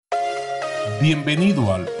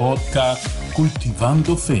Bienvenido al podcast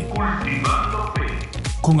Cultivando Fe.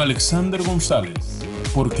 Con Alexander González,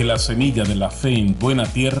 porque la semilla de la fe en buena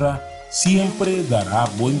tierra siempre dará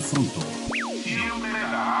buen fruto.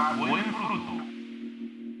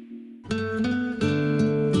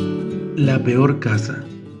 La peor casa.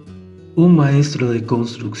 Un maestro de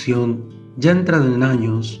construcción, ya entrado en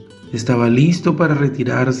años, estaba listo para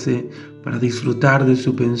retirarse para disfrutar de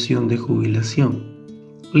su pensión de jubilación.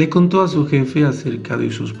 Le contó a su jefe acerca de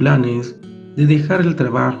sus planes de dejar el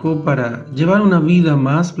trabajo para llevar una vida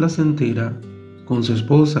más placentera con su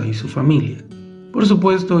esposa y su familia. Por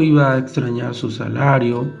supuesto, iba a extrañar su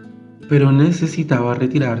salario, pero necesitaba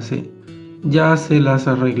retirarse. Ya se las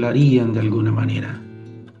arreglarían de alguna manera.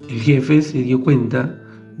 El jefe se dio cuenta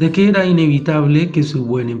de que era inevitable que su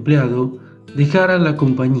buen empleado dejara la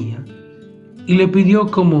compañía y le pidió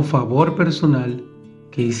como favor personal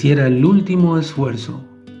que hiciera el último esfuerzo: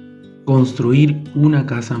 construir una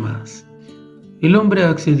casa más. El hombre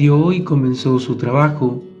accedió y comenzó su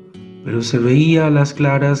trabajo, pero se veía a las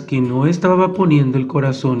claras que no estaba poniendo el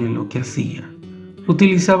corazón en lo que hacía.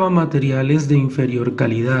 Utilizaba materiales de inferior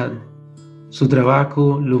calidad. Su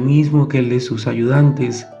trabajo, lo mismo que el de sus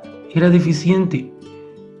ayudantes, era deficiente.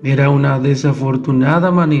 Era una desafortunada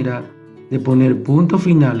manera de poner punto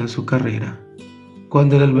final a su carrera.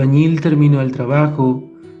 Cuando el albañil terminó el trabajo,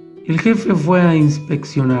 el jefe fue a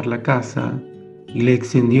inspeccionar la casa y le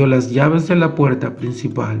extendió las llaves de la puerta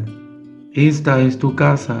principal. «Esta es tu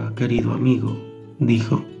casa, querido amigo»,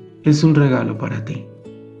 dijo. «Es un regalo para ti».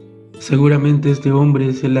 Seguramente este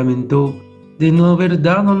hombre se lamentó de no haber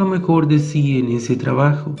dado lo mejor de sí en ese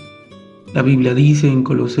trabajo. La Biblia dice en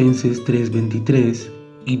Colosenses 3:23: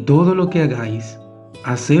 «Y todo lo que hagáis,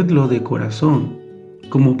 hacedlo de corazón,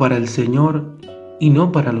 como para el Señor y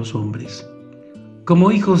no para los hombres».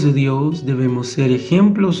 Como hijos de Dios debemos ser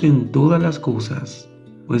ejemplos en todas las cosas,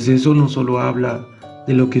 pues eso no solo habla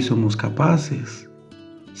de lo que somos capaces,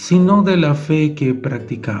 sino de la fe que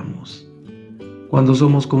practicamos. Cuando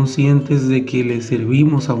somos conscientes de que le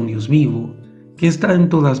servimos a un Dios vivo, que está en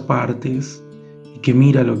todas partes y que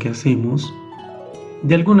mira lo que hacemos,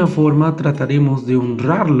 de alguna forma trataremos de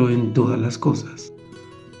honrarlo en todas las cosas.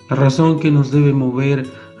 La razón que nos debe mover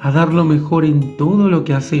a dar lo mejor en todo lo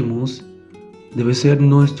que hacemos debe ser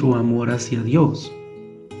nuestro amor hacia Dios.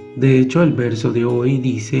 De hecho, el verso de hoy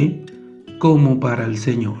dice: como para el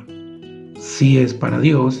Señor. Si es para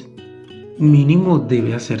Dios, mínimo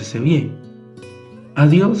debe hacerse bien. A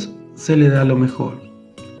Dios se le da lo mejor.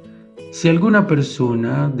 Si alguna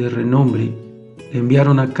persona de renombre le enviara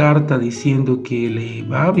una carta diciendo que le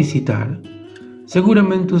va a visitar,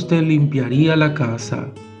 seguramente usted limpiaría la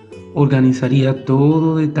casa, organizaría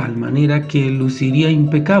todo de tal manera que luciría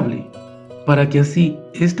impecable, para que así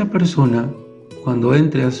esta persona, cuando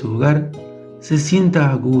entre a su hogar, se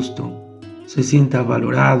sienta a gusto, se sienta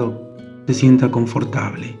valorado, se sienta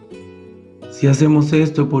confortable. Si hacemos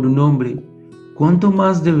esto por un hombre, ¿cuánto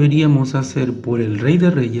más deberíamos hacer por el Rey de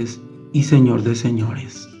Reyes y Señor de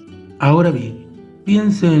Señores? Ahora bien,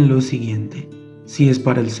 piense en lo siguiente: si es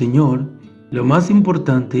para el Señor, lo más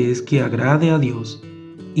importante es que agrade a Dios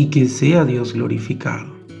y que sea Dios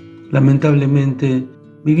glorificado. Lamentablemente,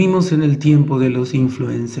 vivimos en el tiempo de los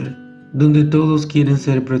influencers, donde todos quieren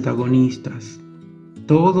ser protagonistas,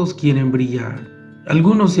 todos quieren brillar.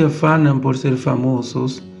 Algunos se afanan por ser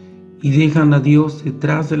famosos y dejan a Dios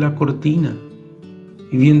detrás de la cortina,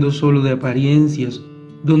 viviendo solo de apariencias,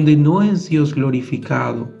 donde no es Dios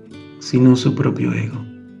glorificado, sino su propio ego.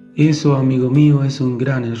 Eso, amigo mío, es un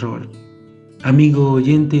gran error. Amigo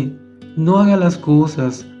oyente, no haga las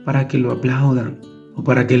cosas para que lo aplaudan o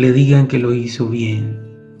para que le digan que lo hizo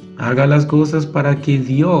bien. Haga las cosas para que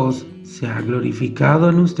Dios sea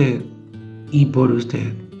glorificado en usted y por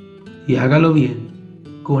usted. Y hágalo bien,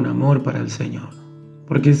 con amor para el Señor.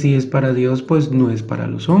 Porque si es para Dios, pues no es para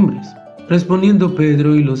los hombres. Respondiendo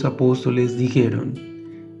Pedro y los apóstoles dijeron: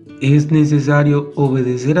 es necesario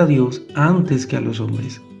obedecer a Dios antes que a los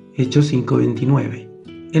hombres. Hechos 5:29.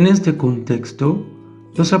 En este contexto,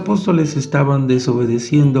 los apóstoles estaban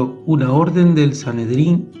desobedeciendo una orden del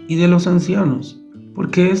Sanedrín y de los ancianos,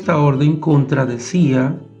 porque esta orden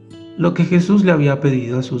contradecía lo que Jesús le había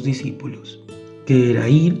pedido a sus discípulos, que era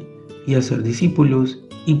ir y hacer discípulos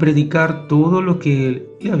y predicar todo lo que Él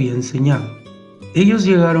le había enseñado. Ellos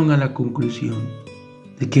llegaron a la conclusión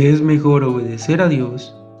de que es mejor obedecer a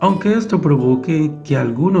Dios, aunque esto provoque que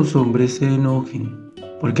algunos hombres se enojen,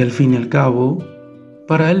 porque al fin y al cabo,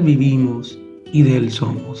 para Él vivimos y de Él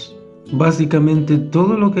somos. Básicamente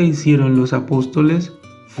todo lo que hicieron los apóstoles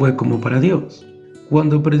fue como para Dios.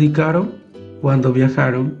 Cuando predicaron, cuando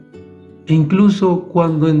viajaron, e incluso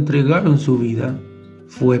cuando entregaron su vida,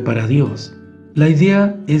 fue para Dios. La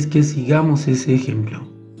idea es que sigamos ese ejemplo.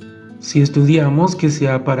 Si estudiamos, que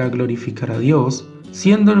sea para glorificar a Dios,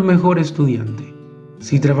 siendo el mejor estudiante.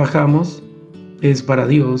 Si trabajamos, es para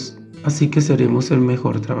Dios, así que seremos el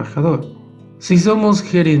mejor trabajador. Si somos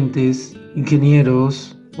gerentes,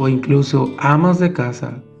 ingenieros o incluso amas de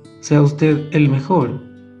casa, sea usted el mejor,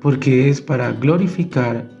 porque es para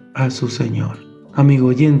glorificar a su Señor. Amigo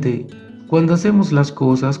oyente, cuando hacemos las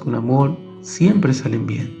cosas con amor, siempre salen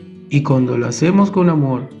bien. Y cuando lo hacemos con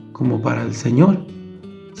amor, como para el Señor,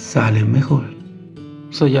 salen mejor.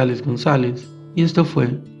 Soy Alex González y esto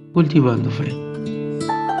fue Cultivando Fe.